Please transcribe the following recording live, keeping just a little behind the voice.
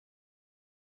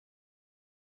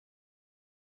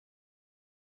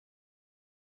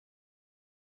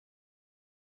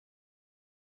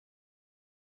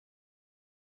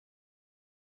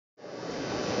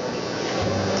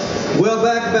Well,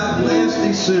 back about last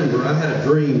December, I had a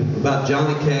dream about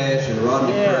Johnny Cash and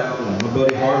Rodney Crowell and my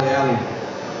buddy Harley Allen.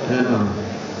 And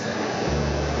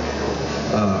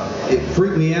it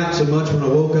freaked me out so much when I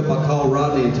woke up, I called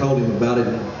Rodney and told him about it.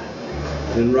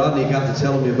 And Rodney got to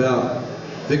telling me about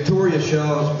Victoria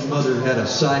Shaw's mother had a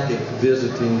psychic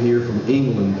visiting here from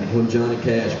England when Johnny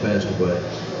Cash passed away.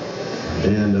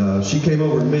 And she came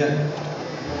over and met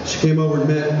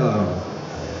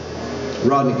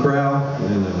Rodney Crowell,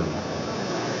 and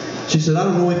she said, I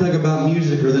don't know anything about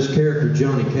music or this character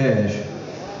Johnny Cash,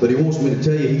 but he wants me to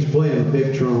tell you he's playing a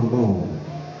big trombone.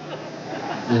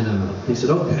 And he said,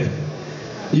 okay.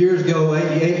 Years go,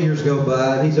 8 years go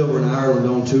by, and he's over in Ireland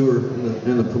on tour,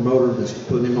 and the promoter that's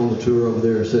putting him on the tour over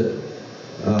there said,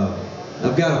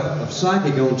 I've got a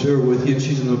psychic on tour with you, and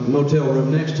she's in the motel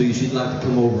room next to you, she'd like to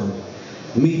come over and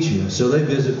meet you. So they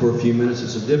visit for a few minutes.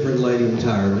 It's a different lady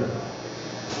entirely.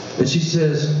 And she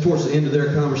says, towards the end of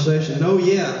their conversation, oh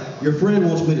yeah, your friend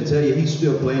wants me to tell you he's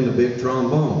still playing the big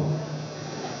trombone.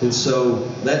 And so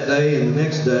that day and the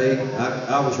next day,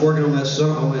 I was working on that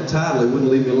song, on that title, it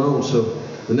wouldn't leave me alone. So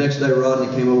the next day Rodney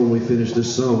came over and we finished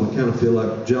this song. We kind of feel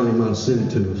like Johnny might have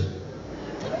sent it to us.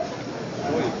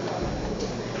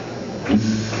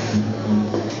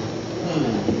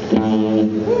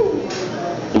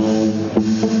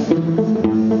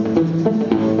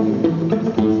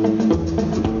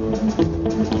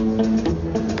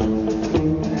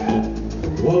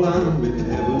 Well, I'm in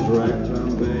heaven's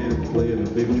ragtime band, playing a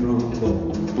big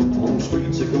trombone. On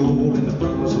streets of gold in the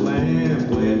promised land,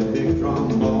 playing a big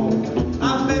trombone.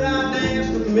 I bet I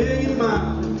danced a million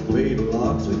miles, made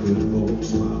lots of good folks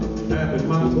smile, tapping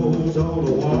my toes all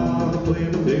the while,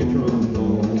 playing a big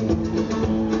trombone.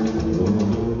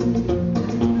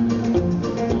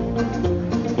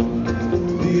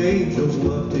 The angels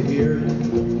love to hear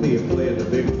me playing the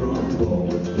big trombone.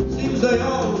 Seems they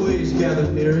always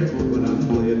gather near it when I'm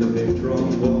playing the big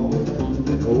trombone.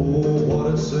 And oh,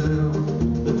 what a sound,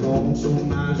 the tone's so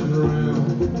nice and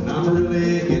round, and I'm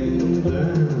really getting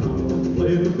down,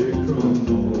 playing the big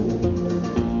trombone.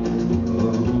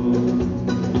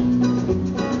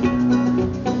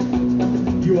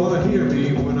 You ought to hear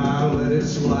me when I let it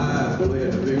slide,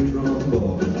 playing the big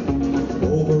trombone.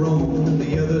 Over on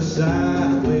the other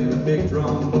side, playing the big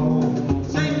trombone.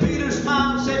 St. Peter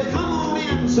smiled, said, come on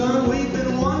in, son, we've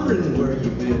been wondering where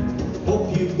you've been.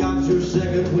 Hope you've got your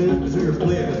second wind, cause you're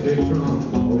playing the big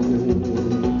trombone.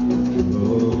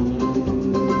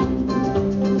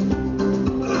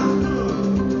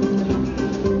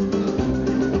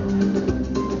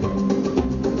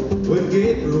 When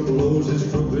Gabriel blows his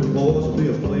trumpet, boys,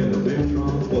 we'll play the big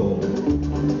trombone.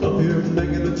 Up here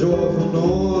making a joyful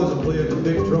noise, I'm playing the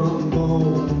big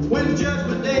trombone. When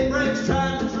judgment day breaks,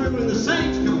 tried and true, and the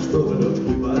saints come strolling up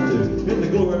 2 by 2, and the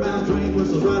glory bound train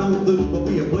whistles right on through, but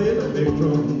we'll play the big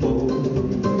trombone.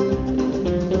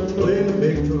 Play the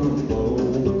big trombone.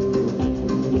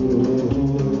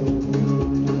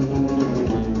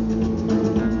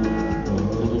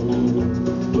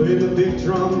 Play the big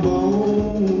trombone.